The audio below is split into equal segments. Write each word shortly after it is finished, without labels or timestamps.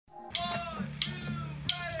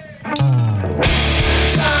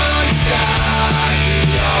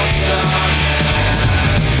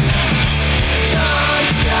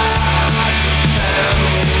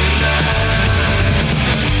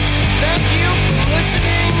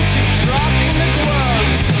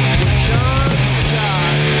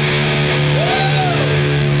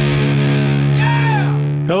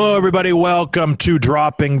everybody. Welcome to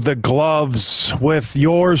Dropping the Gloves with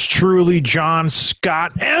yours truly, John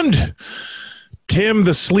Scott and Tim,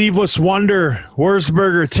 the Sleeveless Wonder,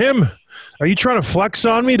 Wurzburger. Tim, are you trying to flex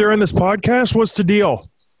on me during this podcast? What's the deal?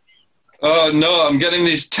 Oh, no, I'm getting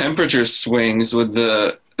these temperature swings with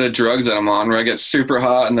the drugs that I'm on where I get super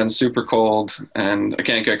hot and then super cold, and I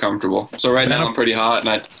can't get comfortable. So right now I'm pretty hot,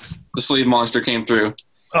 and the sleeve monster came through.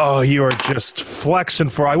 Oh, you are just flexing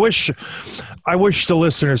for. I wish the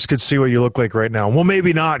listeners could see what you look like right now. Well,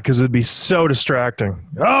 maybe not, because it'd be so distracting.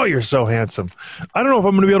 Oh, you're so handsome. I don't know if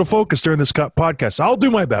I'm going to be able to focus during this podcast. I'll do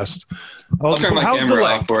my best. I'll turn my camera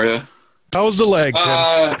off for you. How's the leg?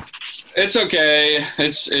 It's okay.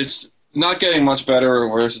 It's not getting much better or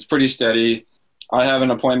worse. It's pretty steady. I have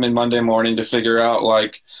an appointment Monday morning to figure out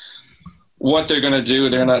what they're going to do.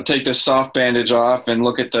 They're going to take this soft bandage off and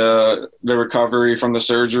look at the recovery from the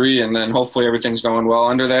surgery, and then hopefully everything's going well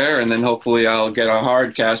under there, and then hopefully I'll get a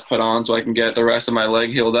hard cast put on so I can get the rest of my leg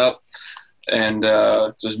healed up and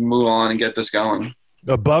just move on and get this going.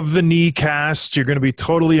 Above the knee cast, you're going to be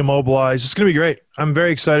totally immobilized. It's going to be great. I'm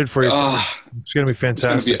very excited for you. It's going to be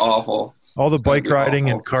fantastic. It's going to be awful. All the bike riding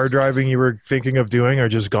and car driving you were thinking of doing are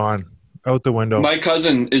just gone out the window. My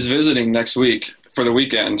cousin is visiting next week for the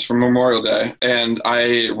weekend, for Memorial Day, and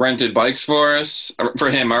I rented bikes for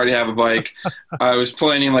him. I already have a bike. I was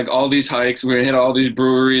planning all these hikes. We're going to hit all these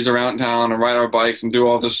breweries around town and ride our bikes and do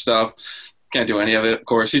all this stuff. Can't do any of it, of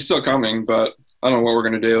course. He's still coming, but I don't know what we're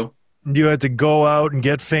going to do. You had to go out and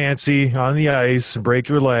get fancy on the ice and break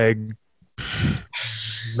your leg.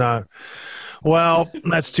 Well,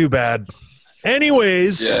 that's too bad.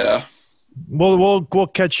 Anyways, yeah. We'll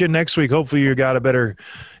catch you next week. Hopefully you got a better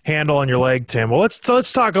handle on your leg, Tim. Well, let's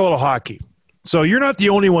talk a little hockey. So you're not the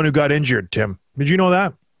only one who got injured, Tim. Did you know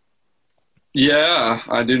that? Yeah,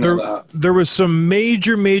 I do know that. There was some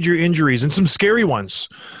major injuries and some scary ones.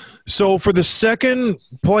 So for the second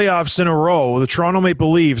playoffs in a row, the Toronto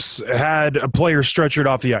Maple Leafs had a player stretchered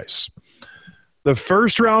off the ice. The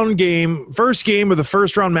first game of the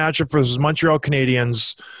first round matchup for the Montreal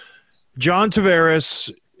Canadiens, John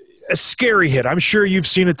Tavares, a scary hit. I'm sure you've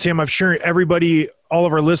seen it, Tim. I'm sure all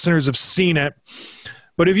of our listeners have seen it.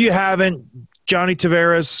 But if you haven't, Johnny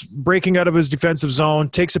Tavares breaking out of his defensive zone,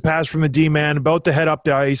 takes a pass from the D-man, about to head up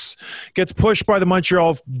the ice, gets pushed by the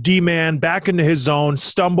Montreal D-man back into his zone,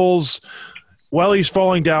 stumbles while he's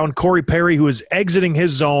falling down. Corey Perry, who is exiting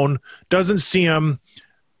his zone, doesn't see him,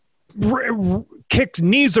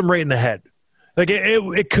 knees him right in the head.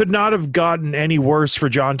 It could not have gotten any worse for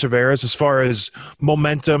John Tavares as far as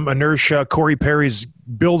momentum, inertia. Corey Perry's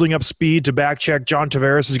building up speed to back check. John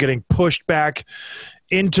Tavares is getting pushed back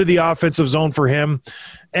into the offensive zone for him.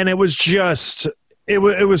 And it was just it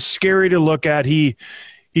was scary to look at. He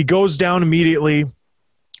goes down immediately.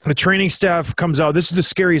 The training staff comes out. This is the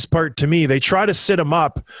scariest part to me. They try to sit him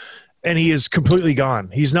up, and he is completely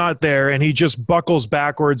gone. He's not there, and he just buckles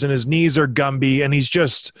backwards, and his knees are Gumby, and he's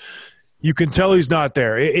just – you can tell he's not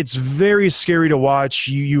there. It's very scary to watch.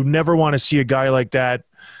 You never want to see a guy like that,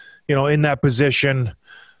 in that position.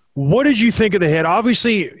 What did you think of the hit?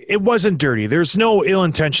 Obviously, it wasn't dirty. There's no ill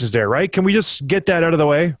intentions there, right? Can we just get that out of the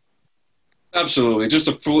way? Absolutely. Just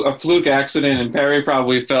a fluke accident, and Perry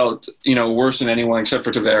probably felt, worse than anyone except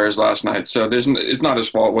for Tavares last night. So it's not his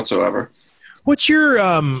fault whatsoever. What's your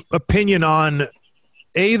opinion on,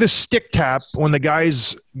 A, the stick tap when the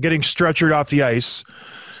guy's getting stretchered off the ice,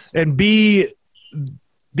 and B,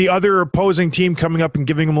 the other opposing team coming up and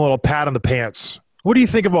giving him a little pat on the pants? What do you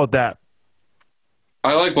think about that?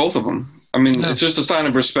 I like both of them. I mean, It's just a sign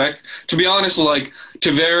of respect. To be honest,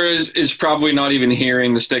 Tavares is probably not even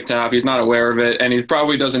hearing the stick tap. He's not aware of it, and he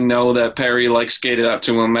probably doesn't know that Perry skated up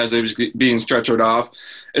to him as he was being stretchered off.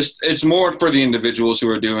 It's more for the individuals who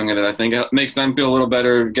are doing it. I think it makes them feel a little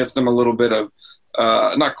better, gets them a little bit of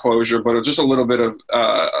not closure, but just a little bit of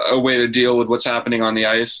a way to deal with what's happening on the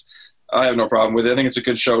ice. I have no problem with it. I think it's a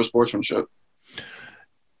good show of sportsmanship.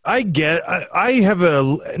 I have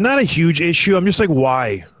not a huge issue. I'm just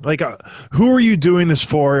why? Who are you doing this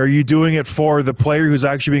for? Are you doing it for the player who's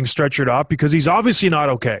actually being stretchered off? Because he's obviously not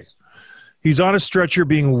okay. He's on a stretcher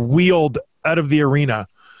being wheeled out of the arena.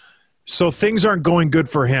 So things aren't going good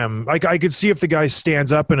for him. I could see if the guy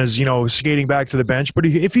stands up and is, skating back to the bench. But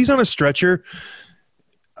if he's on a stretcher,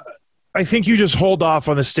 I think you just hold off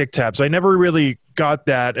on the stick taps. I never really got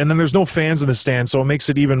that. And then there's no fans in the stand, so it makes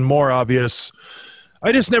it even more obvious.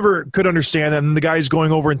 I just never could understand that. And the guy's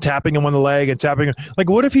going over and tapping him on the leg and tapping him.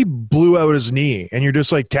 What if he blew out his knee and you're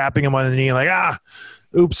just tapping him on the knee and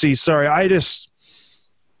oopsie, sorry.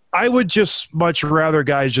 I would just much rather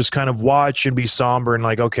guys just kind of watch and be somber and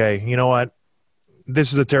okay, you know what?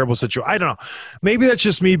 this is a terrible situation. I don't know. Maybe that's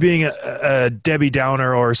just me being a Debbie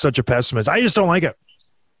Downer or such a pessimist. I just don't like it.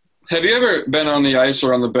 Have you ever been on the ice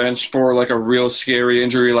or on the bench for like a real scary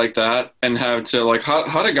injury like that and have to like,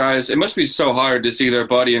 how do guys, it must be so hard to see their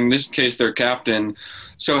buddy, in this case, their captain,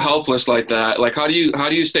 so helpless like that. Like, how do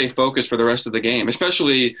you stay focused for the rest of the game,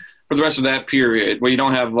 especially for the rest of that period where you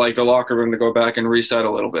don't have like the locker room to go back and reset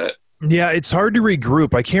a little bit? Yeah, it's hard to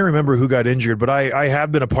regroup. I can't remember who got injured, but I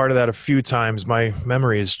have been a part of that a few times. My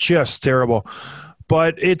memory is just terrible.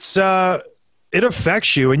 But it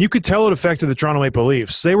affects you, and you could tell it affected the Toronto Maple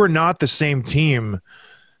Leafs. They were not the same team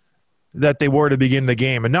that they were to begin the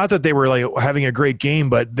game. And not that they were like having a great game,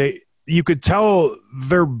 but you could tell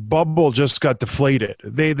their bubble just got deflated.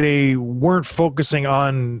 They weren't focusing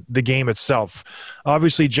on the game itself.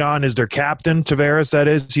 Obviously, John is their captain, Tavares, that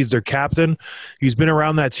is. He's their captain. He's been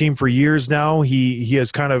around that team for years now. He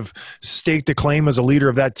has kind of staked a claim as a leader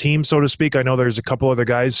of that team, so to speak. I know there's a couple other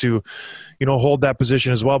guys who, hold that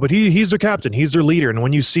position as well, but he's their captain. He's their leader. And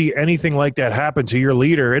when you see anything like that happen to your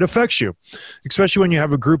leader, it affects you, especially when you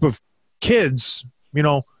have a group of kids,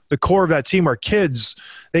 the core of that team are kids.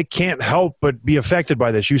 They can't help but be affected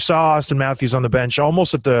by this. You saw Austin Matthews on the bench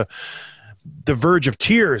almost at the verge of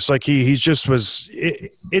tears. Like he just was.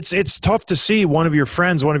 It's tough to see one of your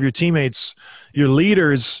friends, one of your teammates, your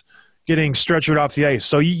leaders getting stretchered off the ice.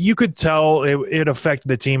 So you could tell it affected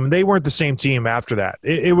the team. They weren't the same team after that.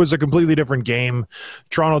 It was a completely different game.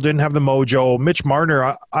 Toronto didn't have the mojo. Mitch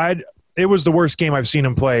Marner, it was the worst game I've seen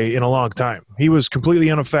him play in a long time. He was completely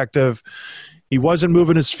ineffective. He wasn't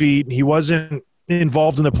moving his feet. He wasn't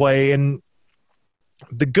involved in the play. And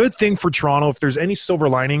the good thing for Toronto, if there's any silver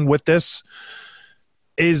lining with this,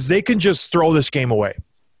 is they can just throw this game away.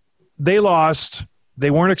 They lost. They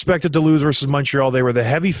weren't expected to lose versus Montreal. They were the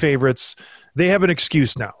heavy favorites. They have an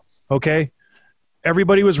excuse now, okay?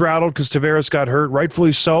 Everybody was rattled because Tavares got hurt,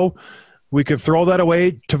 rightfully so. We could throw that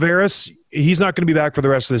away. Tavares, he's not going to be back for the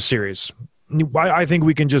rest of the series. I think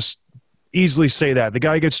we can just easily say that. The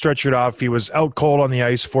guy gets stretchered off. He was out cold on the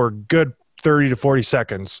ice for a good 30 to 40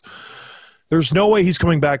 seconds. There's no way he's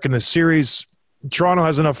coming back in this series. Toronto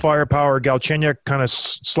has enough firepower. Galchenyuk kind of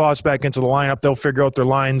slots back into the lineup. They'll figure out their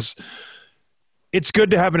lines. It's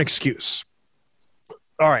good to have an excuse.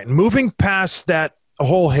 All right, moving past that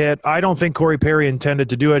whole hit, I don't think Corey Perry intended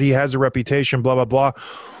to do it. He has a reputation, blah, blah, blah.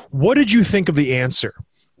 What did you think of the answer?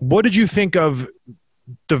 What did you think of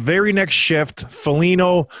the very next shift,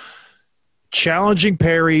 Foligno challenging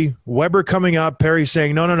Perry, Weber coming up, Perry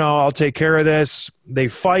saying, no, I'll take care of this. They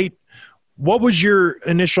fight. What was your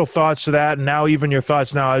initial thoughts to that, and now even your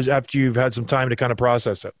thoughts now after you've had some time to kind of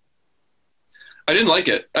process it? I didn't like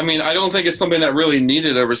it. I mean, I don't think it's something that really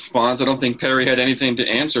needed a response. I don't think Perry had anything to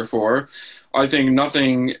answer for. I don't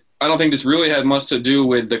think this really had much to do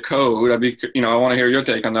with the code. I want to hear your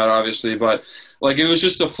take on that, obviously, but like it was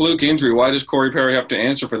just a fluke injury. Why does Corey Perry have to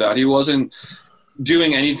answer for that? He wasn't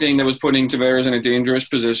doing anything that was putting Tavares in a dangerous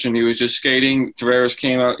position. He was just skating. Tavares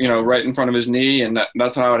came out, right in front of his knee, and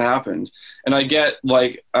that's how it happened. And I get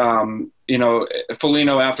Foligno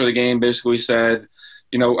after the game basically said,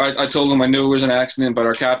 I told him I knew it was an accident, but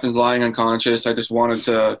our captain's lying unconscious. I just wanted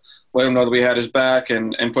to let him know that we had his back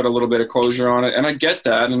and put a little bit of closure on it. And I get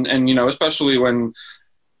that. And especially when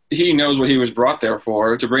he knows what he was brought there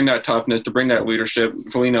for, to bring that toughness, to bring that leadership,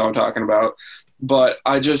 Foligno I'm talking about. But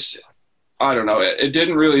I don't know. It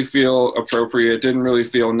didn't really feel appropriate. It didn't really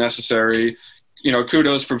feel necessary.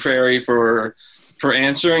 Kudos for Perry for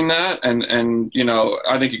answering that. And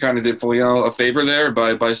I think he kind of did Foligno a favor there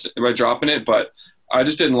by dropping it, but I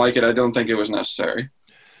just didn't like it. I don't think it was necessary.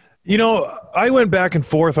 I went back and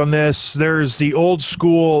forth on this. There's the old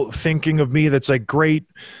school thinking of me that's like, great,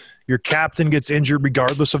 your captain gets injured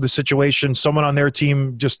regardless of the situation. Someone on their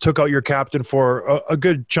team just took out your captain for a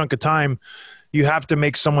good chunk of time. You have to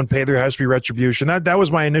make someone pay. There has to be retribution. That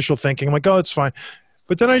was my initial thinking. I'm like, oh, it's fine.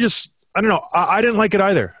 But then I don't know. I didn't like it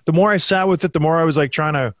either. The more I sat with it, the more I was like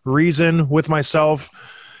trying to reason with myself.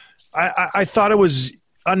 I thought it was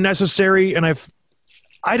unnecessary, and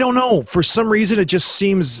I don't know. For some reason, it just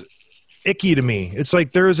seems icky to me. It's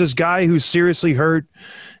like there is this guy who's seriously hurt,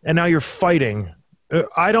 and now you're fighting.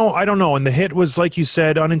 I don't know. And the hit was, like you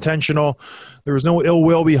said, unintentional. There was no ill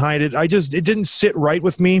will behind it. It didn't sit right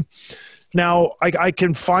with me. Now, I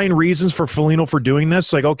can find reasons for Foligno for doing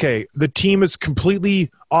this. Like, okay, the team is completely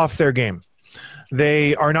off their game.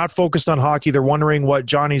 They are not focused on hockey. They're wondering what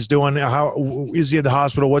Johnny's doing. How is he at the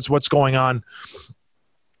hospital? What's going on?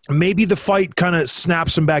 Maybe the fight kind of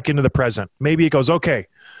snaps him back into the present. Maybe it goes, okay,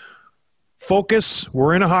 focus.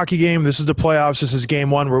 We're in a hockey game. This is the playoffs. This is game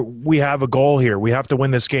one. We have a goal here. We have to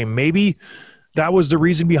win this game. Maybe that was the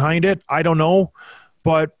reason behind it. I don't know.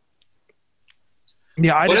 But,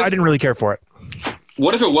 yeah, I didn't really care for it.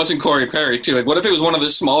 What if it wasn't Corey Perry, too? Like, what if it was one of the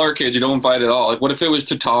smaller kids you don't fight at all? Like, what if it was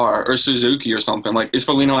Tatar or Suzuki or something? Like, is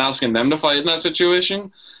Foligno asking them to fight in that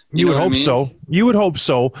situation? You would hope so. You would hope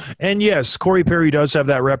so. And, yes, Corey Perry does have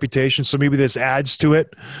that reputation, so maybe this adds to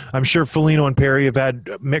it. I'm sure Foligno and Perry have had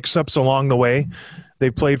mix-ups along the way.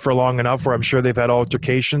 They've played for long enough where I'm sure they've had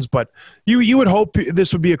altercations. But you would hope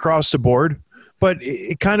this would be across the board. But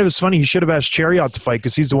it kind of is funny. He should have asked Chariot to fight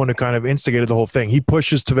because he's the one who kind of instigated the whole thing. He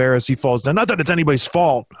pushes Tavares. He falls down. Not that it's anybody's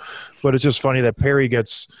fault, but it's just funny that Perry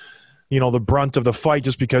gets, the brunt of the fight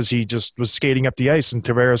just because he just was skating up the ice and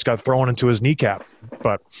Tavares got thrown into his kneecap.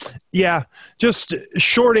 But, yeah, just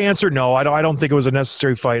short answer, no. I don't think it was a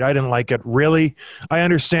necessary fight. I didn't like it, really. I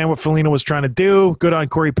understand what Foligno was trying to do. Good on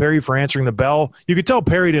Corey Perry for answering the bell. You could tell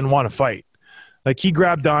Perry didn't want to fight. Like, he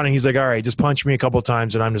grabbed on and he's like, all right, just punch me a couple of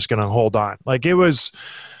times and I'm just going to hold on. Like, it was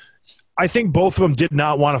 – I think both of them did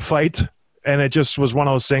not want to fight, and it just was one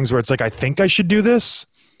of those things where it's like, I think I should do this.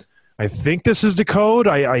 I think this is the code.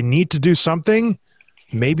 I need to do something.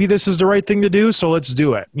 Maybe this is the right thing to do, so let's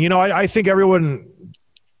do it. I think everyone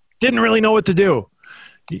didn't really know what to do.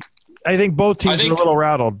 I think both teams were a little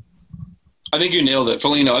rattled. I think you nailed it,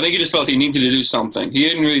 Foligno. I think he just felt he needed to do something. He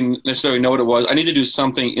didn't really necessarily know what it was. I need to do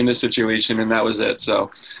something in this situation, and that was it.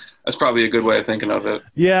 So that's probably a good way of thinking of it.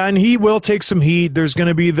 Yeah, and he will take some heat. There's going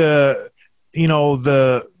to be the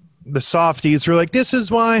softies who are like, this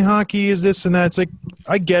is why hockey is this and that. It's like,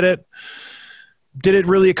 I get it. Did it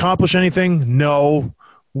really accomplish anything? No.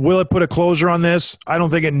 Will it put a closure on this? I don't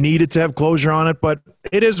think it needed to have closure on it, but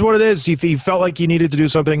it is what it is. He felt like he needed to do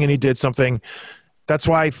something, and he did something. That's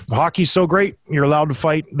why hockey's so great. You're allowed to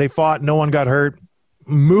fight. They fought. No one got hurt.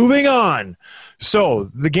 Moving on. So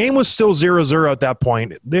the game was still 0-0 at that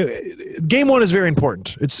point. Game one is very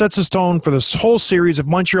important. It sets a tone for this whole series. If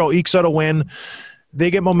Montreal ekes out a win, they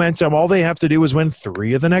get momentum. All they have to do is win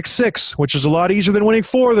 3 of the next 6, which is a lot easier than winning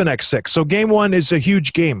 4 of the next 6. So game one is a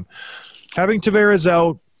huge game. Having Tavares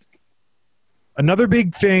out, another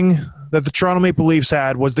big thing that the Toronto Maple Leafs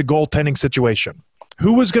had was the goaltending situation.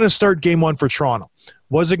 Who was going to start game one for Toronto?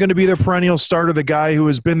 Was it going to be their perennial starter, the guy who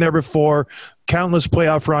has been there before, countless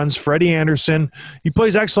playoff runs, Freddie Anderson? He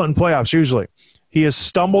plays excellent in playoffs usually. He has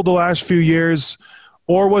stumbled the last few years.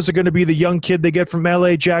 Or was it going to be the young kid they get from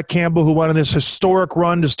LA, Jack Campbell, who went on this historic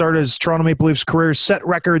run to start his Toronto Maple Leafs career, set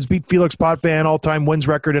records, beat Felix Potvin, all-time wins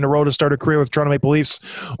record in a row to start a career with Toronto Maple Leafs?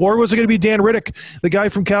 Or was it going to be Dan Riddick, the guy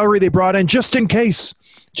from Calgary they brought in just in case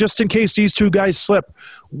these two guys slip?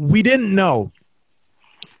 We didn't know.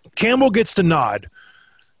 Campbell gets the nod.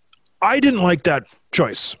 I didn't like that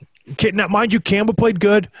choice. Now, mind you, Campbell played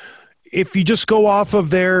good. If you just go off of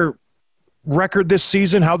their record this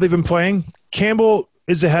season, how they've been playing, Campbell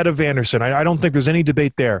is ahead of Anderson. I don't think there's any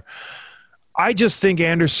debate there. I just think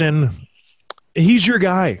Anderson, he's your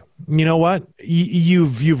guy. You know what?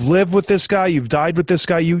 You've lived with this guy. You've died with this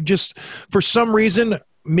guy. You just, for some reason,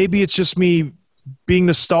 maybe it's just me being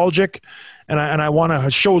nostalgic, and I want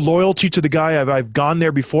to show loyalty to the guy I've gone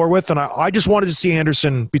there before with, and I just wanted to see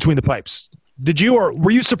Anderson between the pipes. Did you, or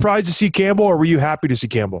were you surprised to see Campbell, or were you happy to see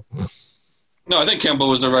Campbell? No, I think Campbell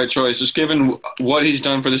was the right choice, just given what he's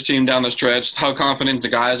done for this team down the stretch, how confident the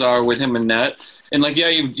guys are with him in net. And, like, yeah,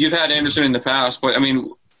 you've had Anderson in the past, but, I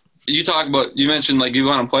mean, you mentioned, like, you've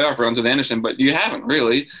gone on playoff runs with Anderson, but you haven't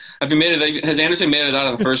really. Has Anderson made it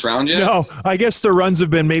out of the first round yet? No, I guess the runs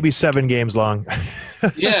have been maybe 7 games long.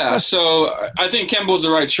 Yeah, so I think Campbell's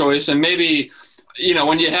the right choice, and maybe –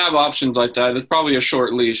 when you have options like that, it's probably a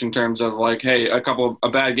short leash in terms of like, hey, a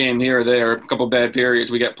bad game here or there, a couple bad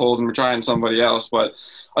periods, we get pulled and we're trying somebody else. But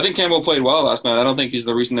I think Campbell played well last night. I don't think he's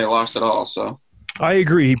the reason they lost at all. So I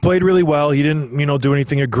agree. He played really well. He didn't, do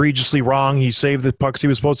anything egregiously wrong. He saved the pucks he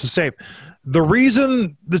was supposed to save. The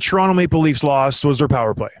reason the Toronto Maple Leafs lost was their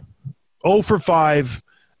power play. 0 for 5,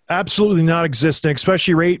 absolutely non-existent,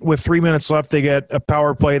 especially right with 3 minutes left. They get a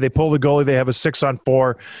power play. They pull the goalie. They have a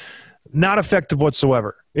 6-on-4. Not effective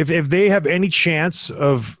whatsoever. If they have any chance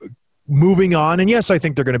of moving on, and yes, I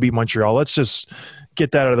think they're going to beat Montreal. Let's just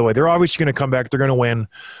get that out of the way. They're obviously going to come back. They're going to win.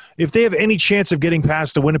 If they have any chance of getting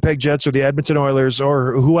past the Winnipeg Jets or the Edmonton Oilers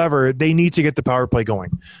or whoever, they need to get the power play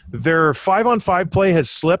going. Their 5-on-5 play has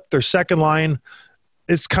slipped. Their second line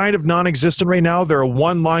is kind of non-existent right now. They're a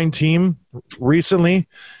one-line team recently.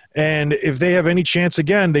 And if they have any chance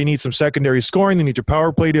again, they need some secondary scoring. They need your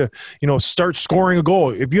power play to, start scoring a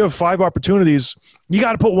goal. If you have 5 opportunities, you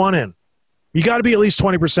got to put 1 in. You got to be at least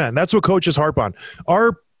 20%. That's what coaches harp on.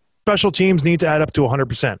 Our special teams need to add up to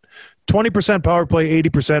 100%. 20% power play,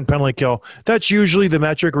 80% penalty kill. That's usually the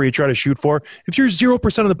metric where you try to shoot for. If you're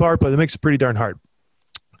 0% of the power play, that makes it pretty darn hard.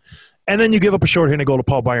 And then you give up a short-handed goal to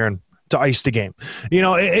Paul Byron to ice the game.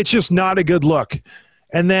 It's just not a good look.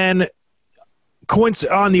 And then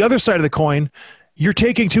on the other side of the coin, you're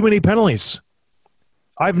taking too many penalties.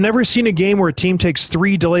 I've never seen a game where a team takes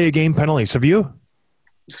 3 delay-a-game penalties. Have you?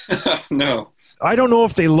 No. I don't know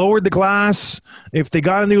if they lowered the glass, if they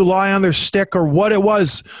got a new lie on their stick, or what it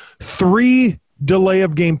was. 3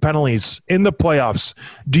 delay-of-game penalties in the playoffs.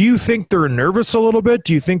 Do you think they're nervous a little bit?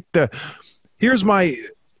 Do you think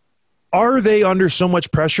are they under so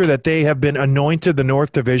much pressure that they have been anointed the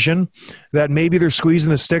North Division that maybe they're squeezing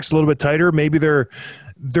the sticks a little bit tighter? Maybe they're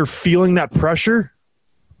feeling that pressure?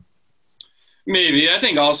 Maybe. I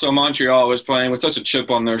think also Montreal was playing with such a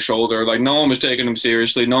chip on their shoulder. Like, no one was taking them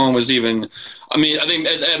seriously. No one was even – I mean, I think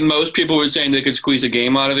at most people were saying they could squeeze a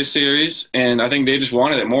game out of this series, and I think they just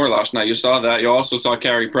wanted it more last night. You saw that. You also saw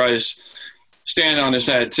Carey Price stand on his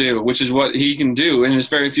head too, which is what he can do. And there's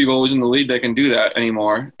very few goalies in the league that can do that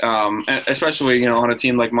anymore, especially on a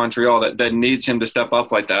team like Montreal that needs him to step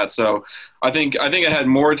up like that. So I think it had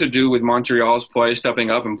more to do with Montreal's play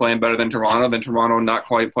stepping up and playing better than Toronto not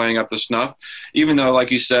quite playing up to snuff. Even though,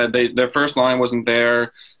 like you said, their first line wasn't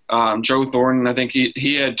there. Joe Thornton, I think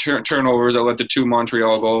he had turnovers that led to 2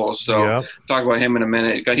 Montreal goals. So Talk about him in a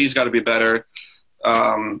minute. He's got to be better.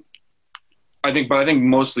 I think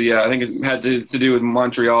mostly, I think it had to do with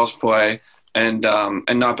Montreal's play and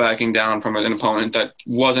not backing down from an opponent that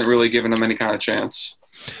wasn't really giving them any kind of chance.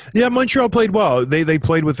 Yeah, Montreal played well. They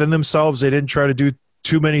played within themselves. They didn't try to do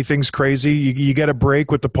too many things crazy. You get a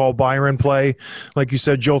break with the Paul Byron play. Like you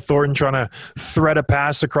said, Joe Thornton trying to thread a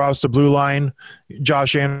pass across the blue line.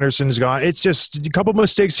 Josh Anderson's gone. It's just a couple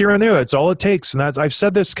mistakes here and there. That's all it takes. And I've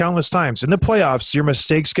said this countless times. In the playoffs, your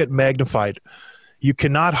mistakes get magnified. You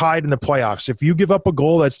cannot hide in the playoffs. If you give up a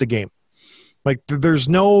goal, that's the game. Like there's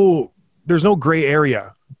no gray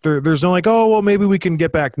area. There's no like, oh, well, maybe we can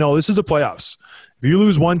get back. No, this is the playoffs. If you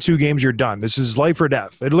lose 1-2 games, you're done. This is life or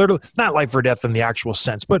death. It literally, not life or death in the actual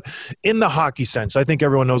sense, but in the hockey sense. I think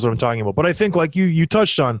everyone knows what I'm talking about. But I think like you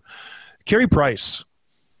touched on, Carey Price,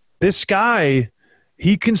 this guy,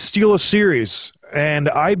 he can steal a series. And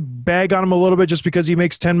I bag on him a little bit just because he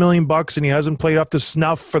makes $10 million and he hasn't played up to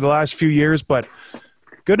snuff for the last few years. But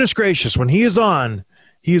goodness gracious, when he is on,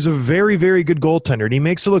 he is a very, very good goaltender. And he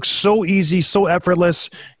makes it look so easy, so effortless.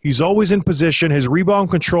 He's always in position. His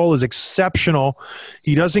rebound control is exceptional.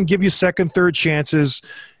 He doesn't give you second, third chances.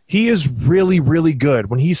 He is really, really good.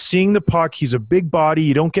 When he's seeing the puck, he's a big body.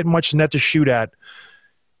 You don't get much net to shoot at.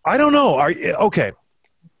 I don't know. Okay.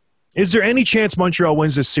 Is there any chance Montreal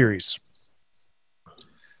wins this series?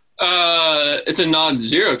 It's a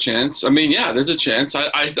non-zero chance. I mean, yeah, there's a chance.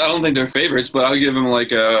 I don't think they're favorites, but I'll give them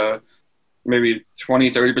like a maybe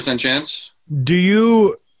 20-30% chance.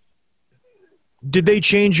 Did they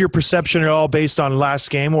change your perception at all based on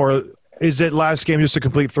last game, or is it last game just a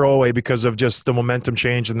complete throwaway because of just the momentum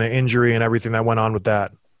change and the injury and everything that went on with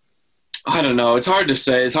that? I don't know. It's hard to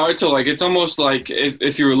say. It's hard to it's almost like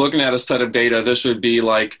if you were looking at a set of data, this would be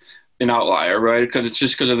like an outlier, right? Because it's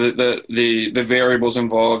just because of the variables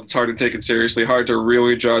involved. It's hard to take it seriously. Hard to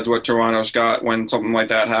really judge what Toronto's got when something like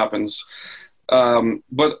that happens.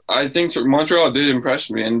 But I think Montreal did impress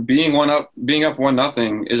me, and being up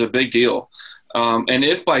 1-0 is a big deal. And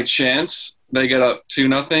if by chance they get up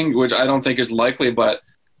 2-0, which I don't think is likely, but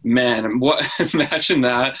man, imagine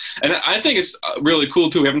that. And I think it's really cool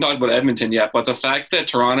too. We haven't talked about Edmonton yet, but the fact that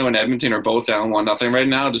Toronto and Edmonton are both down 1-0 right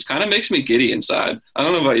now just kind of makes me giddy inside. I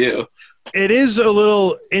don't know about you. It is a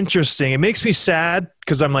little interesting. It makes me sad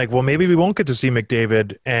because I'm like, well, maybe we won't get to see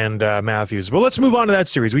McDavid and Matthews. But let's move on to that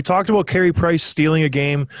series. We talked about Carey Price stealing a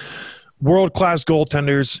game, world-class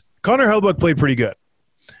goaltenders. Connor Hellebuyck played pretty good.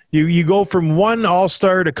 You go from one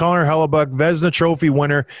All-Star to Connor Hellebuyck, Vezina Trophy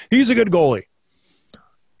winner. He's a good goalie.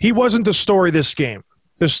 He wasn't the story of this game.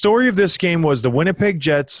 The story of this game was the Winnipeg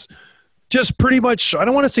Jets just pretty much, I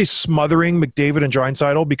don't want to say smothering McDavid and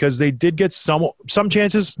Draisaitl because they did get some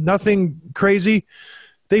chances, nothing crazy.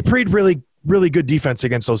 They played really, really good defense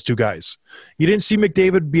against those two guys. You didn't see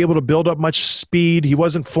McDavid be able to build up much speed. He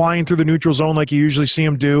wasn't flying through the neutral zone like you usually see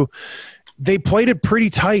him do. They played it pretty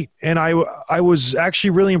tight, and I was actually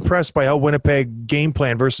really impressed by how Winnipeg game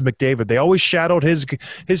plan versus McDavid. They always shadowed his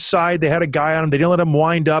side. They had a guy on him. They didn't let him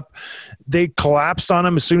wind up. They collapsed on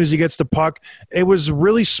him as soon as he gets the puck. It was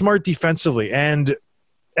really smart defensively, and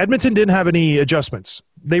Edmonton didn't have any adjustments.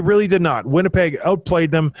 They really did not. Winnipeg outplayed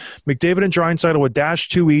them. McDavid and Draisaitl would dash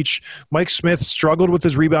 2 each. Mike Smith struggled with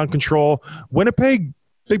his rebound control. Winnipeg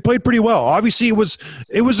They played pretty well. Obviously, it was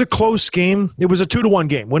a close game. It was a 2-1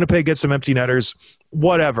 game. Winnipeg gets some empty netters,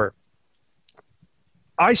 whatever.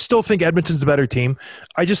 I still think Edmonton's the better team.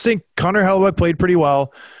 I just think Connor Hellebuyck played pretty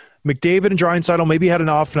well. McDavid and Draisaitl maybe had an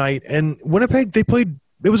off night. And Winnipeg,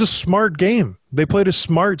 it was a smart game. They played a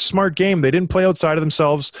smart game. They didn't play outside of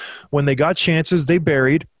themselves. When they got chances, they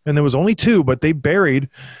buried. And there was only 2, but they buried.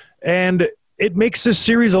 And it makes this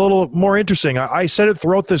series a little more interesting. I said it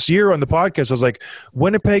throughout this year on the podcast. I was like,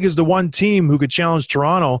 Winnipeg is the one team who could challenge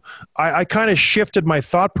Toronto. I kind of shifted my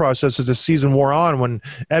thought process as the season wore on. When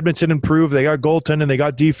Edmonton improved, they got goaltending, they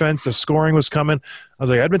got defense, the scoring was coming. I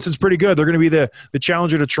was like, Edmonton's pretty good. They're going to be the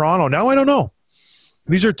challenger to Toronto. Now I don't know.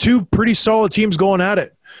 These are 2 pretty solid teams going at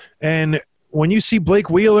it. And when you see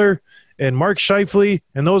Blake Wheeler and Mark Scheifele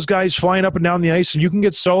and those guys flying up and down the ice, and you can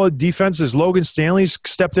get solid defenses. Logan Stanley's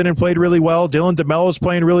stepped in and played really well. Dylan DeMello's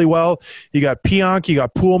playing really well. You got Pionk, you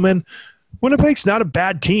got Poolman. Winnipeg's not a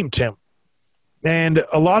bad team, Tim. And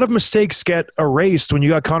a lot of mistakes get erased when you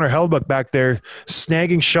got Connor Hellebuyck back there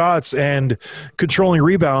snagging shots and controlling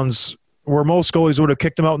rebounds where most goalies would have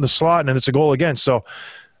kicked him out in the slot, and then it's a goal again. So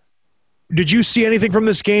did you see anything from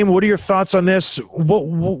this game? What are your thoughts on this?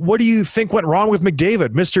 What do you think went wrong with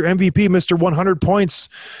McDavid, Mr. MVP, Mr. 100 points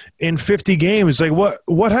in 50 games? Like,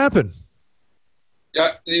 what happened?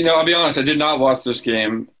 Yeah, I'll be honest. I did not watch this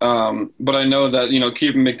game, but I know that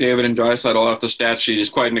keeping McDavid and Draisaitl off the stat sheet is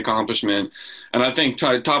quite an accomplishment. And I think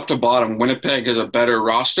top to bottom, Winnipeg has a better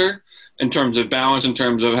roster in terms of balance, in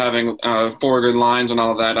terms of having 4 good lines and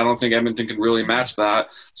all that. I don't think Edmonton can really match that.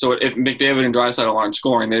 So if McDavid and Draisaitl aren't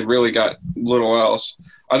scoring, they've really got little else.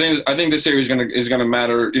 I think this series is gonna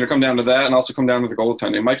matter. Come down to that, and also come down to the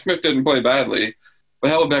goaltending. Mike Smith didn't play badly,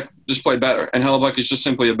 but Hellebuyck just played better, and Hellebuyck is just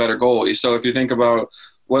simply a better goalie. So if you think about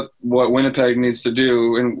what Winnipeg needs to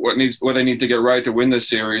do and what they need to get right to win this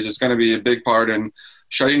series, it's going to be a big part in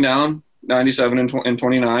shutting down 97 and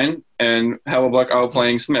 29, and Hellebuyck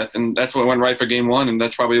outplaying Smith. And that's what went right for game 1, and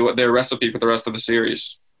that's probably what their recipe for the rest of the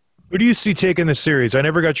series. Who do you see taking the series? I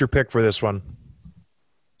never got your pick for this one.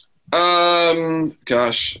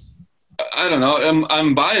 Gosh, I don't know.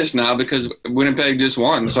 I'm biased now because Winnipeg just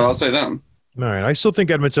won, so I'll say them. All right. I still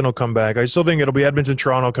think Edmonton will come back. I still think it'll be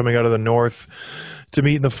Edmonton-Toronto coming out of the North to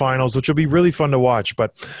meet in the finals, which will be really fun to watch.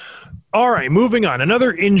 But all right, moving on.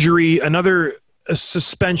 Another injury, another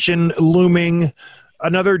suspension looming,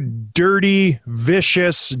 another dirty,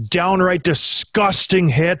 vicious, downright disgusting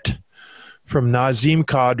hit from Nazem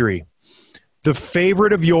Kadri. The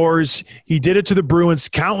favorite of yours. He did it to the Bruins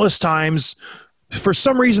countless times. For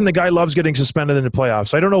some reason, the guy loves getting suspended in the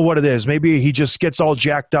playoffs. I don't know what it is. Maybe he just gets all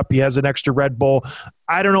jacked up. He has an extra Red Bull.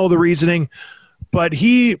 I don't know the reasoning. But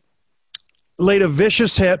he laid a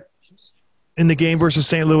vicious hit in the game versus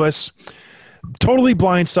St. Louis. Totally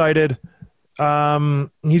blindsided.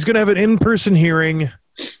 He's going to have an in-person hearing.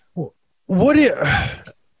 I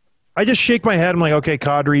just shake my head. I'm like, okay,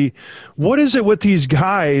 Kadri, what is it with these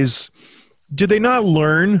guys? Did they not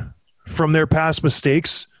learn from their past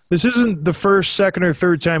mistakes? This isn't the first, second, or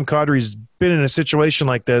third time Kadri's been in a situation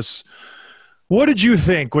like this. What did you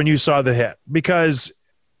think when you saw the hit? Because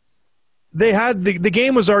they had the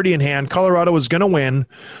game was already in hand. Colorado was going to win.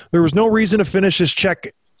 There was no reason to finish his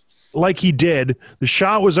check like he did. The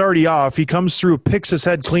shot was already off. He comes through, picks his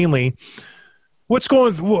head cleanly. What's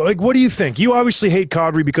going? Like, what do you think? You obviously hate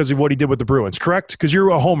Kadri because of what he did with the Bruins, correct? Because you're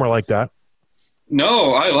a homer like that.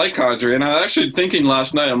 No, I like Kadri, and I was actually thinking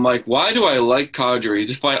last night, I'm like, why do I like Kadri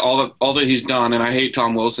despite all that he's done, and I hate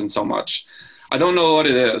Tom Wilson so much? I don't know what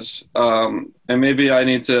it is, and maybe I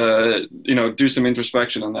need to, do some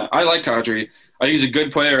introspection on that. I like Kadri. I think he's a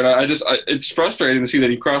good player, and it's frustrating to see that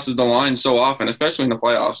he crosses the line so often, especially in the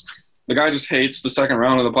playoffs. The guy just hates the second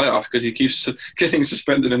round of the playoffs because he keeps getting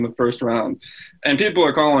suspended in the first round. And people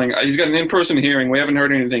are calling. He's got an in-person hearing. We haven't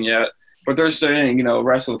heard anything yet. But they're saying,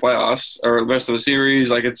 rest of the playoffs or the rest of the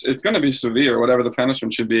series, like it's going to be severe, whatever the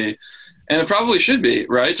punishment should be. And it probably should be,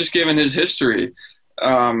 right, just given his history.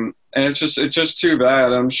 And it's just too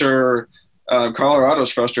bad. I'm sure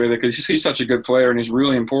Colorado's frustrated because he's such a good player and he's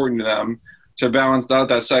really important to them to balance out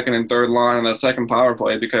that second and third line and that second power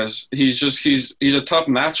play because he's a tough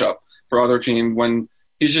matchup for other team when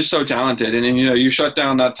he's just so talented. And you shut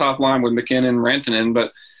down that top line with McKinnon, Rantanen,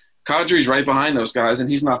 but Kadri's right behind those guys, and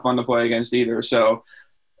he's not fun to play against either. So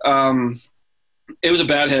it was a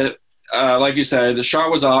bad hit. Like you said, the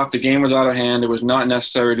shot was off. The game was out of hand. It was not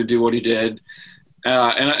necessary to do what he did. When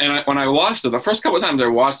I watched it, the first couple of times I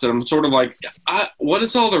watched it, I'm sort of like,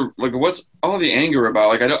 what's all the anger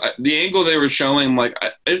about? Like, the angle they were showing, like,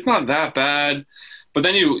 it's not that bad. But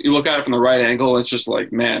then you look at it from the right angle, and it's just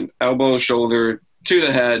like, man, elbow, shoulder, to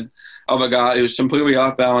the head. of a guy who's completely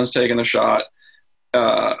off balance taking a shot.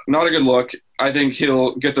 Not a good look. I think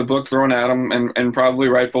he'll get the book thrown at him, and probably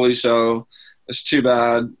rightfully so. It's too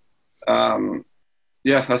bad.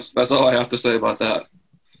 Yeah, that's all I have to say about that.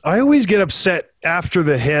 I always get upset after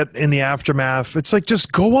the hit in the aftermath. It's like,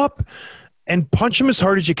 just go up and punch him as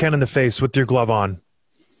hard as you can in the face with your glove on.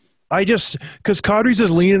 Because Kadri's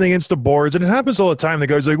just leaning against the boards, and it happens all the time. The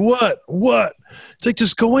guy's like, what? It's like,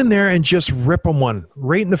 just go in there and just rip him one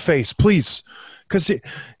right in the face, please. Because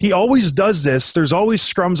he always does this. There's always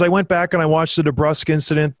scrums. I went back and I watched the DeBrusk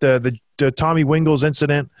incident, the Tommy Wingles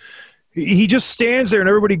incident. He just stands there and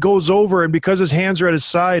everybody goes over, and because his hands are at his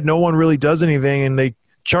side, no one really does anything, and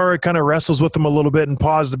Chara kind of wrestles with him a little bit and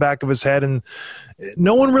paws the back of his head, and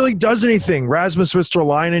no one really does anything. Rasmus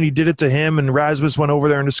Ristolainen, he did it to him, and Rasmus went over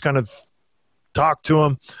there and just kind of talked to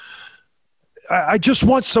him. I just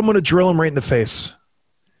want someone to drill him right in the face.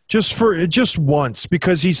 Just once,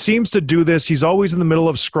 because he seems to do this. He's always in the middle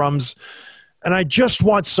of scrums, and I just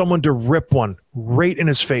want someone to rip one right in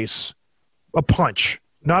his face. A punch.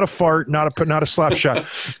 Not a fart, not a slap shot,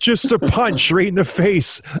 just a punch right in the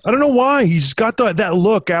face. I don't know why he's got that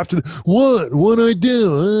look after what I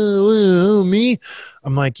do, me.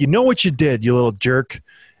 I'm like, you know what you did, you little jerk.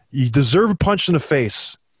 You deserve a punch in the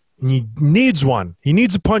face. And he needs one. He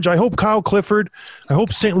needs a punch. I hope Kyle Clifford. I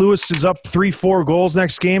hope St. Louis is up 3-4 goals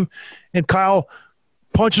next game, and Kyle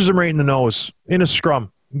punches him right in the nose in a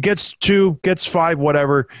scrum. Gets 2, gets 5,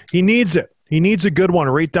 whatever. He needs it. He needs a good one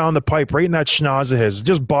right down the pipe, right in that schnoz of his. It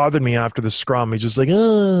just bothered me after the scrum. He's just like,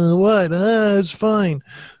 what? It's fine.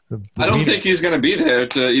 I don't think he's going to be there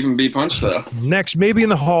to even be punched, though. Next, maybe in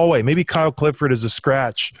the hallway. Maybe Kyle Clifford is a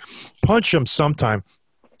scratch. Punch him sometime.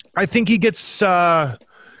 I think he gets 12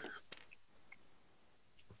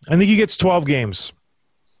 games.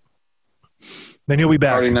 Then he'll be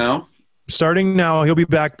back. Starting now, he'll be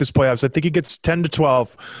back this playoffs. I think he gets 10 to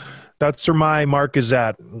 12. That's where my mark is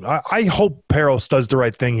at. I hope Parros does the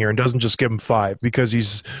right thing here and doesn't just give him 5 because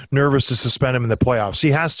he's nervous to suspend him in the playoffs. He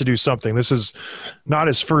has to do something. This is not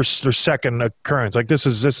his first or second occurrence. Like this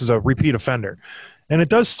is a repeat offender. And it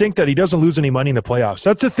does stink that he doesn't lose any money in the playoffs.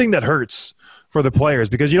 That's the thing that hurts for the players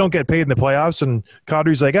because you don't get paid in the playoffs. And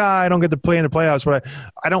Kadri's like, I don't get to play in the playoffs, but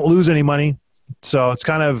I don't lose any money. So it's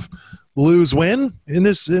kind of lose-win in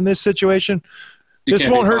this situation. This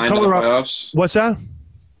won't hurt Colorado. What's that?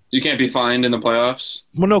 You can't be fined in the playoffs?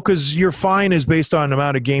 Well, no, because your fine is based on the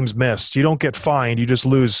amount of games missed. You don't get fined. You just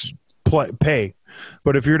lose pay.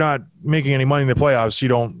 But if you're not making any money in the playoffs, you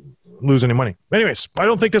don't lose any money. Anyways, I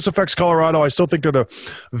don't think this affects Colorado. I still think they're the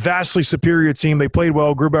vastly superior team. They played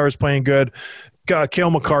well. Grubauer's playing good. Cale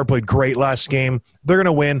Makar played great last game. They're going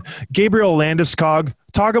to win. Gabriel Landeskog,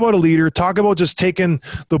 talk about a leader. Talk about just taking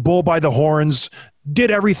the bull by the horns.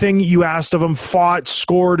 Did everything you asked of him, fought,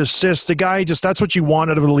 scored, assist. The guy, that's what you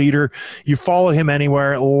want out of a leader. You follow him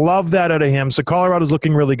anywhere. Love that out of him. So Colorado's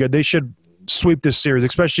looking really good. They should sweep this series,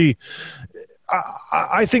 especially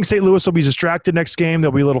I think St. Louis will be distracted next game.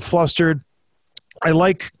 They'll be a little flustered. I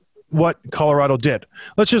like what Colorado did.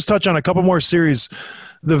 Let's just touch on a couple more series.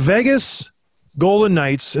 The Vegas Golden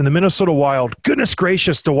Knights and the Minnesota Wild. Goodness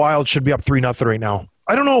gracious, the Wild should be up 3-0 right now.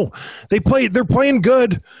 I don't know. They're playing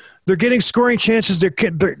good. They're getting scoring chances.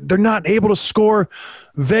 They're not able to score.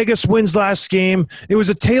 Vegas wins last game. It was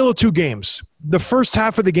a tale of 2 games. The first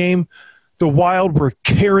half of the game, the Wild were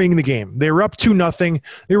carrying the game. They were up 2-0.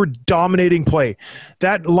 They were dominating play.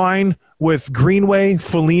 That line with Greenway,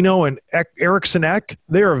 Foligno, and Eriksson Ek,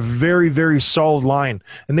 they're a very, very solid line.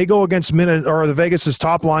 And they go against the Vegas'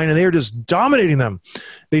 top line, and they're just dominating them.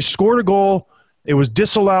 They scored a goal. It was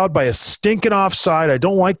disallowed by a stinking offside. I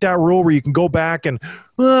don't like that rule where you can go back and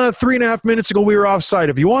 3.5 minutes ago we were offside.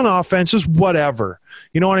 If you want offense, just whatever.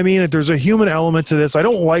 You know what I mean? If there's a human element to this, I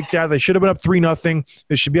don't like that. They should have been up 3-0.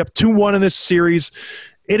 They should be up 2-1 in this series.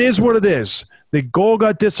 It is what it is. The goal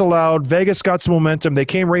got disallowed. Vegas got some momentum. They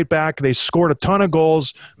came right back. They scored a ton of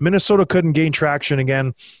goals. Minnesota couldn't gain traction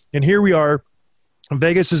again. And here we are.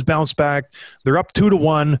 Vegas has bounced back. They're up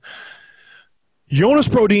 2-1. Jonas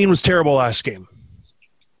Brodin was terrible last game.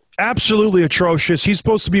 Absolutely atrocious. He's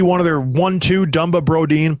supposed to be one of their 1-2, Dumba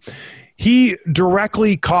Brodin. He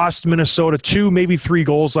directly cost Minnesota 2, maybe 3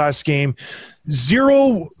 goals last game.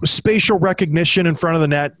 0 spatial recognition in front of the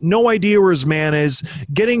net. No idea where his man is.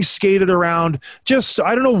 Getting skated around.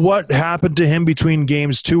 I don't know what happened to him between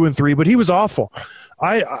games 2 and 3, but he was awful.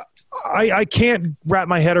 I can't wrap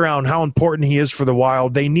my head around how important he is for the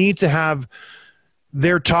Wild. They need to have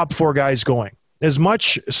their top 4 guys going. As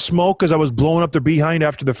much smoke as I was blowing up their behind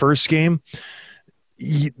after the first game,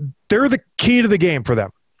 they're the key to the game for them.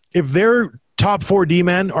 If their top 4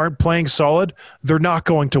 D-men aren't playing solid, they're not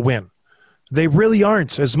going to win. They really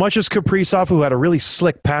aren't. As much as Kaprizov, who had a really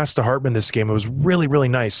slick pass to Hartman this game, it was really, really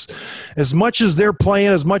nice. As much as they're playing,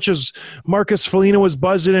 as much as Marcus Foligno was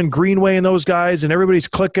buzzing and Greenway and those guys, and everybody's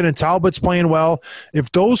clicking and Talbot's playing well,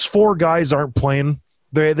 if those 4 guys aren't playing,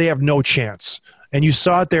 they have no chance. And you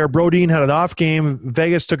saw it there. Brodin had an off game.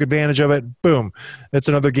 Vegas took advantage of it. Boom. That's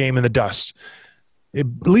another game in the dust. It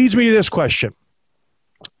leads me to this question.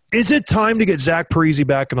 Is it time to get Zach Parise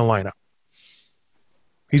back in the lineup?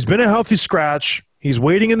 He's been a healthy scratch. He's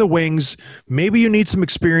waiting in the wings. Maybe you need some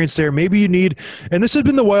experience there. Maybe you need – and this has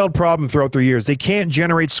been the Wild problem throughout their years. They can't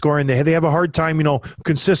generate scoring. They have a hard time,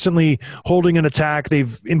 consistently holding an attack.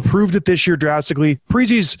 They've improved it this year drastically.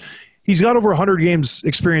 Parise's – he's got over 100 games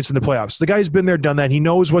experience in the playoffs. The guy's been there, done that. He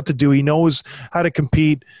knows what to do. He knows how to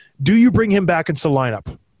compete. Do you bring him back into the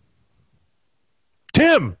lineup?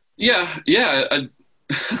 Tim! Yeah.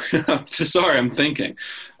 Sorry, I'm thinking.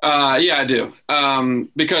 Yeah, I do.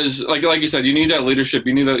 Because like you said, you need that leadership.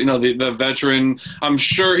 You need the veteran. I'm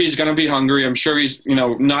sure he's going to be hungry. I'm sure he's,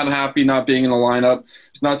 not happy not being in the lineup.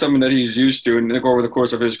 It's not something that he's used to and over the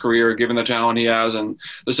course of his career, given the talent he has and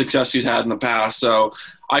the success he's had in the past. So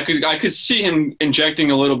I could see him injecting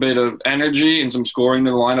a little bit of energy and some scoring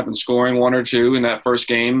to the lineup and scoring 1 or 2 in that first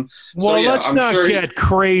game. Well, let's not get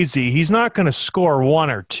crazy. He's not going to score 1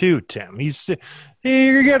 or 2, Tim.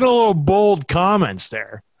 You're getting a little bold comments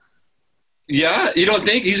there. Yeah, you don't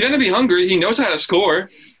think? He's going to be hungry. He knows how to score.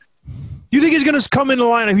 You think he's going to come in the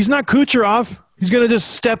lineup? He's not Kucherov. He's going to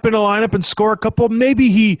just step in the lineup and score a couple. Maybe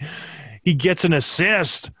he gets an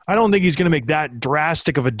assist. I don't think he's going to make that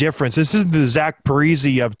drastic of a difference. This isn't the Zach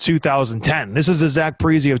Parise of 2010. This is the Zach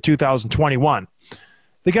Parise of 2021.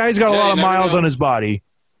 The guy's got a lot of miles on his body.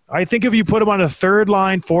 I think if you put him on a 3rd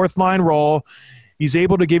line, 4th line role, he's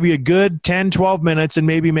able to give you a good 10, 12 minutes and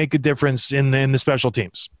maybe make a difference in the special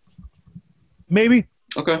teams. Maybe.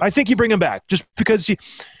 Okay. I think you bring him back just because he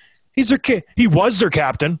was their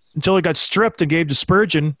captain until he got stripped and gave to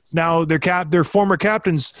Spurgeon. Now their former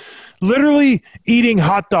captain's literally eating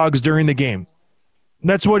hot dogs during the game.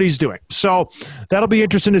 That's what he's doing. So that'll be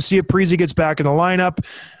interesting to see if Parise gets back in the lineup.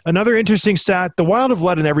 Another interesting stat, the Wild have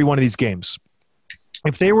led in every one of these games.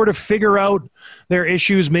 If they were to figure out their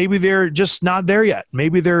issues, maybe they're just not there yet.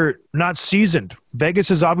 Maybe they're not seasoned. Vegas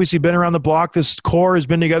has obviously been around the block. This core has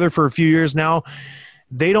been together for a few years now.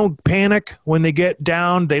 They don't panic when they get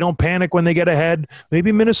down. They don't panic when they get ahead.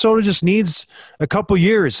 Maybe Minnesota just needs a couple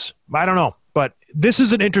years. I don't know. But this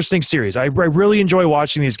is an interesting series. I really enjoy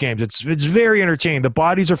watching these games. It's very entertaining. The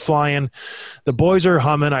bodies are flying. The boys are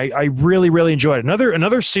humming. I really, really enjoy it.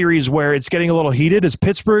 Another series where it's getting a little heated is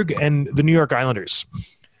Pittsburgh and the New York Islanders.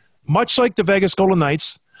 Much like the Vegas Golden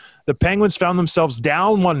Knights, the Penguins found themselves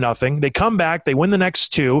down 1-0. They come back. They win the next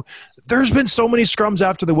 2. There's been so many scrums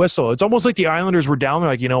after the whistle. It's almost like the Islanders were down. They're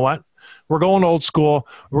like, you know what? We're going old school.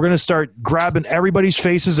 We're going to start grabbing everybody's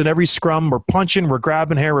faces in every scrum. We're punching. We're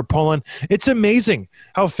grabbing hair. We're pulling. It's amazing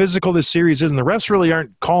how physical this series is, and the refs really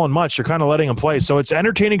aren't calling much. They're kind of letting them play. So it's an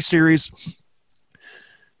entertaining series.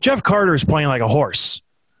 Jeff Carter is playing like a horse.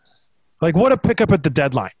 Like, what a pickup at the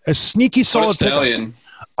deadline. A sneaky, solid pickup.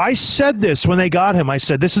 I said this when they got him. I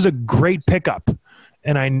said, this is a great pickup.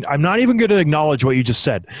 And I'm not even going to acknowledge what you just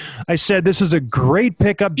said. I said, this is a great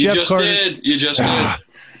pickup. You just did.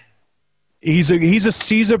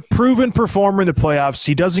 He's a proven performer in the playoffs.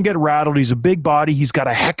 He doesn't get rattled. He's a big body. He's got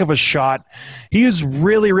a heck of a shot. He is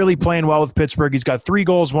really, really playing well with Pittsburgh. He's got 3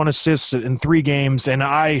 goals, 1 assist in 3 games. And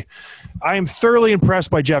I am thoroughly impressed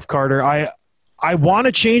by Jeff Carter. I want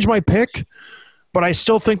to change my pick, but I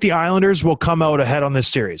still think the Islanders will come out ahead on this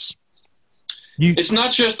series. It's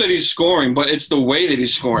not just that he's scoring, but it's the way that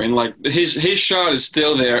he's scoring. Like his shot is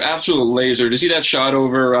still there. Absolute laser. To see that shot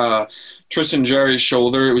over Tristan Jarry's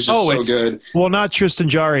shoulder, it was just so good. Well, not Tristan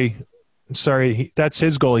Jarry. Sorry, that's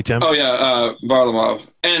his goalie, Tim. Oh yeah, Varlamov,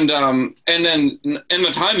 and then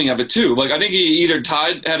the timing of it too. Like I think he either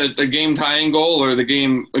had a game tying goal or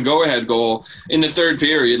a go ahead goal in the 3rd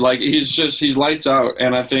period. Like he's lights out,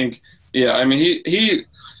 and I think he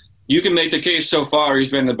you can make the case so far he's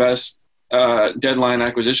been the best deadline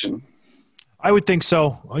acquisition. I would think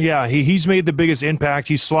so. Yeah, he's made the biggest impact.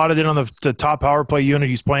 He's slotted in on the top power play unit.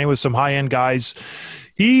 He's playing with some high end guys.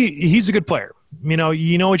 He's a good player. You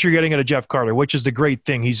know what you're getting out of Jeff Carter, which is the great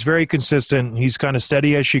thing. He's very consistent. He's kind of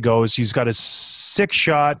steady as she goes. He's got a sick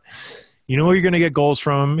shot. You know you're going to get goals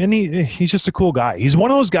from him, and he's just a cool guy. He's one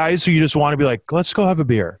of those guys who you just want to be like, let's go have a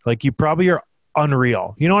beer. Like you probably are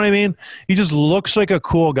unreal. You know what I mean? He just looks like a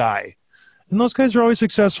cool guy. And those guys are always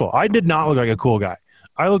successful. I did not look like a cool guy.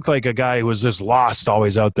 I looked like a guy who was just lost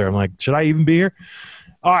always out there. I'm like, should I even be here?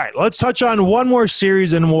 All right, let's touch on one more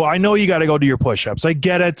series, and I know you got to go do your push-ups. I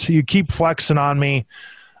get it. You keep flexing on me.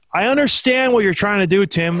 I understand what you're trying to do,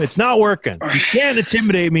 Tim. It's not working. You can't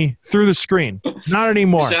intimidate me through the screen. Not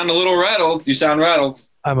anymore. You sound a little rattled. You sound rattled.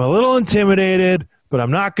 I'm a little intimidated, but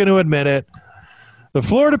I'm not going to admit it. The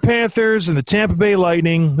Florida Panthers and the Tampa Bay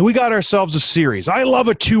Lightning, we got ourselves a series. I love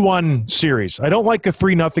a 2-1 series. I don't like a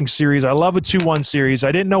 3-0 series. I love a 2-1 series.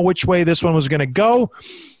 I didn't know which way this one was going to go.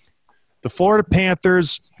 The Florida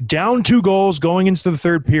Panthers, down 2 goals going into the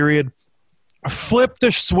third period, flip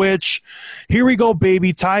the switch. Here we go,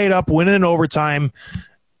 baby. Tie it up, win it in overtime.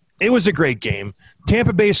 It was a great game.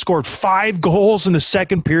 Tampa Bay scored 5 goals in the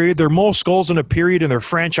second period, their most goals in a period in their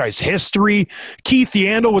franchise history. Keith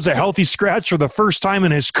Yandle was a healthy scratch for the first time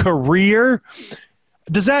in his career.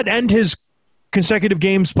 Does that end his consecutive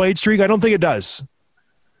games played streak? I don't think it does.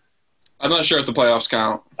 I'm not sure if the playoffs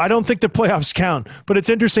count. I don't think the playoffs count, but it's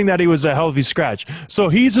interesting that he was a healthy scratch. So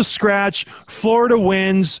he's a scratch. Florida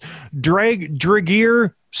wins.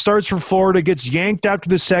 Dregear starts for Florida, gets yanked after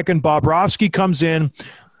the second. Bobrovsky comes in,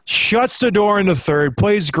 shuts the door in the third,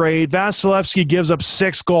 plays great. Vasilevsky gives up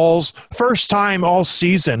 6 goals, first time all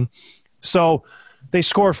season. So they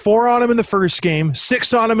score 4 on him in the first game,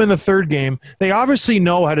 6 on him in the third game. They obviously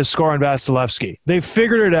know how to score on Vasilevsky. They've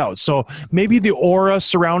figured it out. So maybe the aura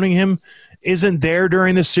surrounding him isn't there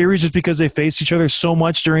during the series just because they face each other so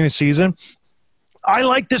much during the season. I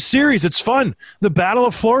like this series. It's fun. The Battle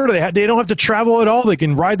of Florida, they don't have to travel at all. They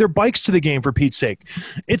can ride their bikes to the game, for Pete's sake.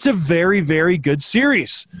 It's a very, very good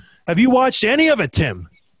series. Have you watched any of it, Tim?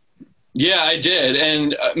 Yeah, I did.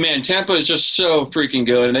 And, man, Tampa is just so freaking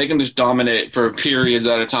good, and they can just dominate for periods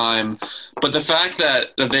at a time. But the fact that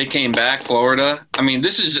they came back, Florida, I mean,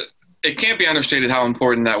 it can't be understated how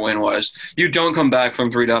important that win was. You don't come back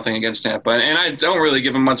from 3-0 against Tampa. And I don't really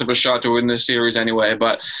give them much of a shot to win this series anyway.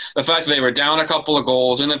 But the fact that they were down a couple of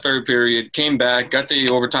goals in the third period, came back, got the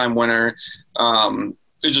overtime winner,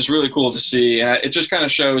 it's just really cool to see. It just kind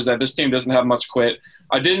of shows that this team doesn't have much quit.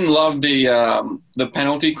 I didn't love the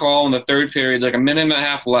penalty call in the third period, like a minute and a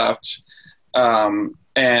half left,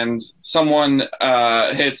 and someone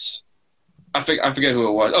hits – I forget who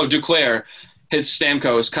it was. Oh, Duclair hits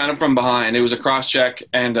Stamkos kind of from behind. It was a cross-check,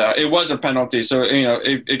 and it was a penalty. So,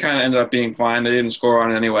 it kind of ended up being fine. They didn't score on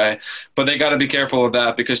it anyway. But they got to be careful of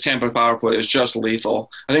that because Tampa power play is just lethal.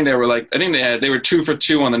 I think they were 2 for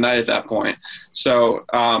 2 on the night at that point. So,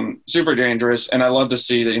 super dangerous. And I love to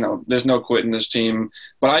see that, there's no quit in this team.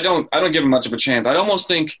 But I don't give them much of a chance. I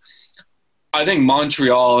think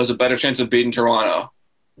Montreal has a better chance of beating Toronto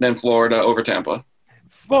than Florida over Tampa.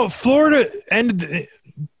 Well, Florida ended –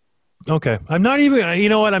 okay. I'm not even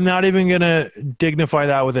going to dignify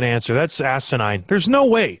that with an answer. That's asinine. There's no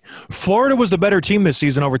way. Florida was the better team this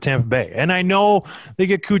season over Tampa Bay. And I know they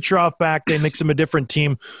get Kucherov back. They make them a different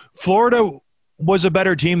team. Florida was a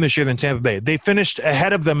better team this year than Tampa Bay. They finished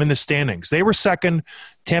ahead of them in the standings. They were second.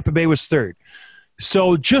 Tampa Bay was third.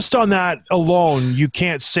 So just on that alone, you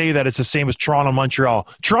can't say that it's the same as Toronto and Montreal.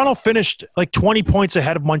 Toronto finished like 20 points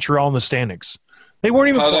ahead of Montreal in the standings. They weren't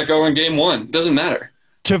even close. How'd that go in game 1? Doesn't matter.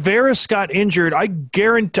 Tavares got injured.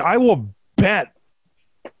 I will bet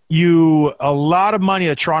you a lot of money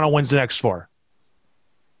that Toronto wins the next 4.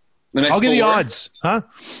 I'll give you odds. Huh?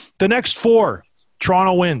 The next 4,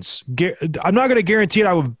 Toronto wins. I'm not going to guarantee it.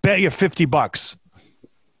 I would bet you $50.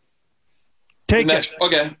 Take it.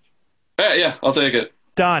 Okay. Yeah, I'll take it.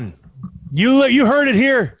 Done. You heard it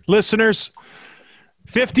here, listeners.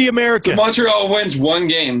 50 American. So Montreal wins 1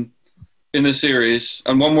 game in the series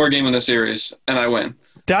and 1 more game in the series, and I win.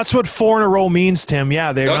 That's what 4 in a row means, Tim.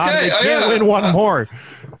 Yeah, they can't win 1 more.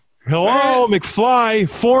 Hello, McFly.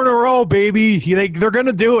 4 in a row, baby. They're going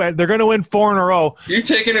to do it. They're going to win 4 in a row. You're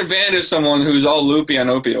taking advantage of someone who's all loopy on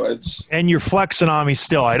opioids. And you're flexing on me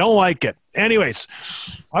still. I don't like it. Anyways,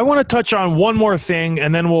 I want to touch on one more thing,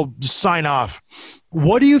 and then we'll just sign off.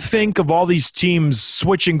 What do you think of all these teams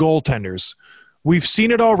switching goaltenders? We've seen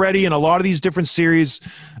it already in a lot of these different series.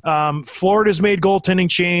 Florida's made goaltending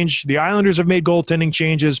change. The Islanders have made goaltending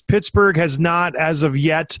changes. Pittsburgh has not as of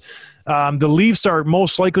yet. The Leafs are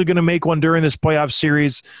most likely going to make one during this playoff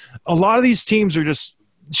series. A lot of these teams are just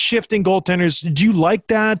shifting goaltenders. Do you like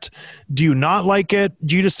that? Do you not like it?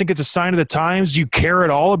 Do you just think it's a sign of the times? Do you care at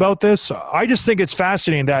all about this? I just think it's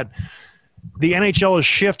fascinating that the NHL has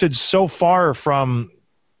shifted so far from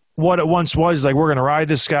what it once was, like we're going to ride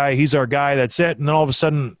this guy, he's our guy, that's it. And then all of a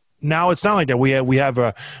sudden, now it's not like that. We have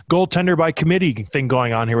a goaltender by committee thing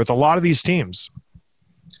going on here with a lot of these teams.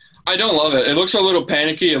 I don't love it. It looks a little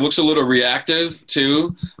panicky. It looks a little reactive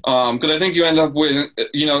too. Because I think you end up with,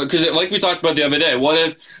 because like we talked about the other day, what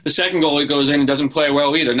if the second goalie goes in and doesn't play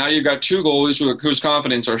well either? Now you've got two goalies whose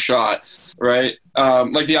confidence are shot, right?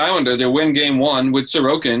 Like the Islanders, they win game 1 with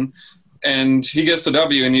Sorokin, and he gets the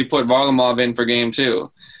W, and you put Varlamov in for game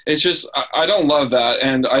 2. It's just, I don't love that,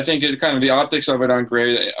 and I think it kind of the optics of it aren't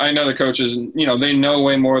great. I know the coaches, they know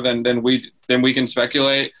way more than we can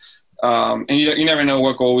speculate. And you never know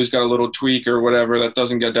what goalie's got a little tweak or whatever that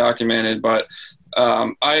doesn't get documented. But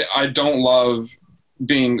I don't love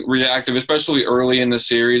being reactive, especially early in the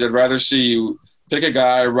series. I'd rather see you pick a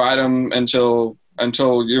guy, ride him until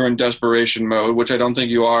you're in desperation mode, which I don't think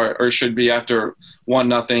you are or should be after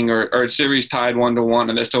 1-0 or a series tied 1-1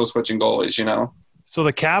 and they're still switching goalies, So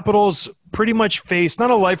the Capitals pretty much face not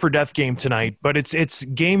a life or death game tonight, but it's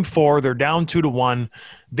game 4. They're down 2-1.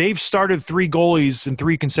 They've started 3 goalies in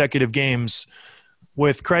 3 consecutive games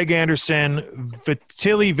with Craig Anderson,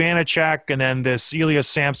 Vasily Vanecek, and then this Ilya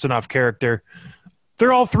Samsonov character.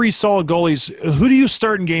 They're all 3 solid goalies. Who do you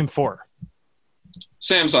start in game 4?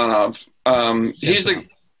 Samsonov. He's the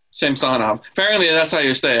Samsonov. Apparently that's how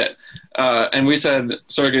you say it. And we said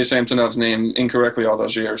Sergei Samsonov's name incorrectly all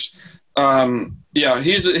those years. Yeah,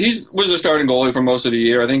 he was their starting goalie for most of the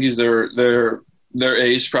year. I think he's their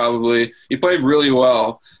ace probably. He played really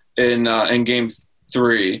well in game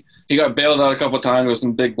 3. He got bailed out a couple of times with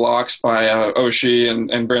some big blocks by Oshie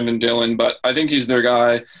and Brendan Dillon, but I think he's their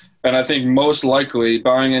guy. And I think most likely,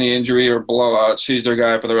 barring any injury or blowouts, he's their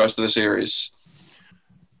guy for the rest of the series.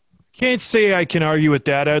 Can't say I can argue with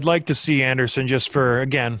that. I'd like to see Anderson just for,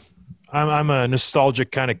 again, I'm a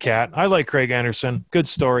nostalgic kind of cat. I like Craig Anderson. Good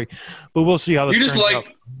story. But we'll see how this turns out.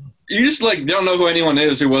 You just don't know who anyone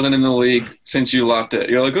is who wasn't in the league since you left it.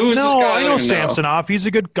 You're like, who is this guy? No, I know Samsonov. He's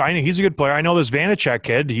a good guy. He's a good player. I know this Vanecek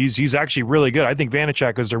kid. He's actually really good. I think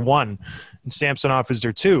Vanecek is their 1 and Samsonov is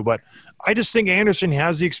their 2. But I just think Anderson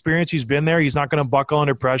has the experience. He's been there. He's not going to buckle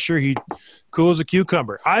under pressure. He cool as a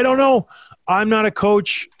cucumber. I don't know. I'm not a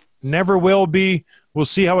coach. Never will be. We'll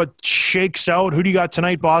see how it shakes out. Who do you got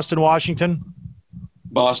tonight, Boston, Washington?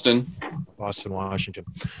 Boston, Washington.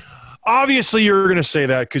 Obviously, you're going to say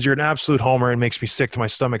that because you're an absolute homer and makes me sick to my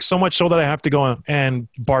stomach, so much so that I have to go and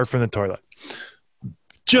barf in the toilet.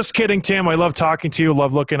 Just kidding, Tim. I love talking to you.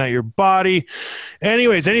 Love looking at your body.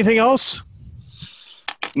 Anyways, anything else?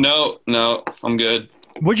 No, I'm good.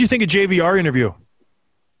 What did you think of JVR interview?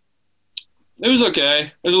 It was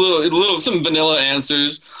okay. There's a little some vanilla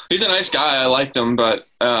answers. He's a nice guy. I liked him, but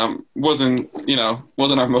wasn't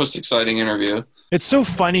our most exciting interview. It's so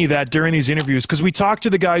funny that during these interviews, because we talked to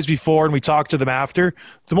the guys before and we talked to them after,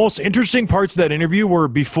 the most interesting parts of that interview were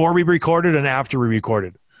before we recorded and after we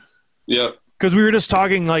recorded. Yep. Because we were just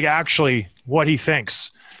talking like actually what he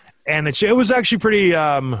thinks. And it was actually pretty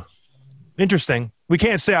interesting. We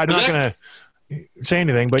can't say, I'm not going to say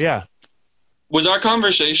anything, but yeah. Was our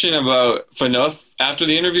conversation about Phaneuf after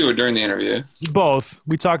the interview or during the interview? Both.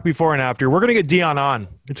 We talked before and after. We're going to get Dion on.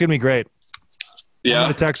 It's going to be great. Yeah. I'm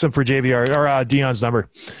going to text him for JVR or Dion's number.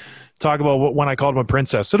 Talk about when I called him a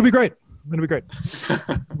princess. It'll be great. It'll be great.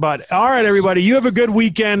 But all right, everybody, you have a good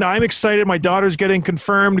weekend. I'm excited. My daughter's getting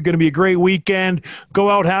confirmed. Going to be a great weekend. Go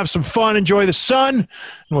out, have some fun, enjoy the sun, and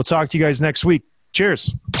we'll talk to you guys next week.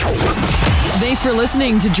 Cheers. Thanks for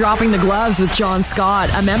listening to Dropping the Gloves with John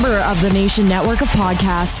Scott, a member of the Nation Network of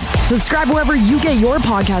Podcasts. Subscribe wherever you get your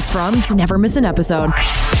podcasts from to never miss an episode.